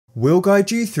We'll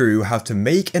guide you through how to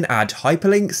make and add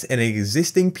hyperlinks in an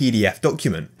existing PDF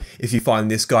document. If you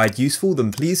find this guide useful,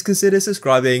 then please consider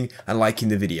subscribing and liking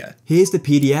the video. Here's the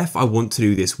PDF I want to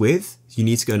do this with. You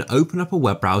need to go and open up a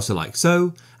web browser like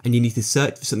so, and you need to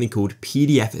search for something called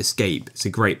PDF Escape. It's a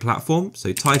great platform,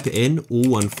 so type it in, all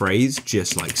one phrase,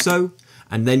 just like so,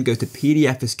 and then go to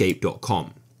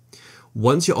pdfescape.com.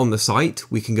 Once you're on the site,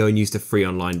 we can go and use the free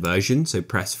online version, so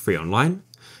press free online.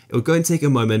 It'll go and take a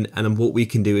moment, and then what we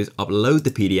can do is upload the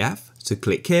PDF. So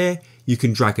click here, you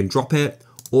can drag and drop it,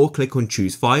 or click on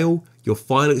choose file. Your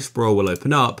file explorer will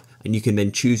open up, and you can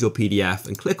then choose your PDF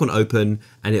and click on open,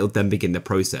 and it'll then begin the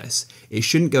process. It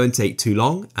shouldn't go and take too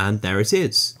long, and there it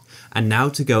is. And now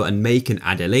to go and make and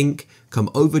add a link, come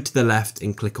over to the left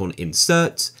and click on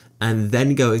insert, and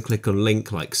then go and click on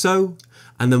link like so.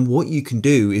 And then what you can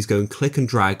do is go and click and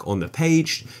drag on the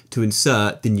page to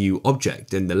insert the new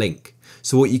object in the link.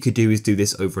 So what you could do is do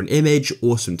this over an image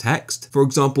or some text. For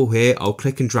example here, I'll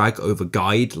click and drag over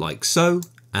guide like so,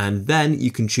 and then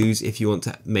you can choose if you want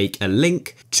to make a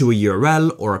link to a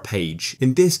URL or a page.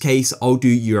 In this case, I'll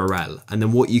do URL, and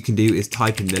then what you can do is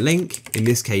type in the link. In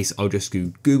this case, I'll just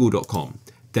do google.com,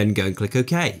 then go and click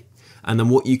OK. And then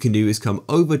what you can do is come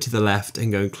over to the left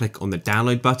and go and click on the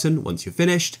download button. Once you're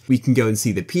finished, we can go and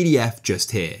see the PDF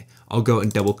just here. I'll go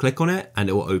and double click on it and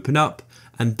it will open up.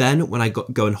 And then when I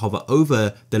go and hover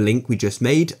over the link we just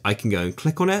made, I can go and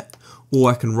click on it, or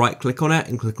I can right click on it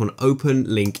and click on open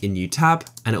link in new tab,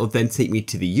 and it will then take me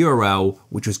to the URL,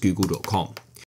 which was google.com.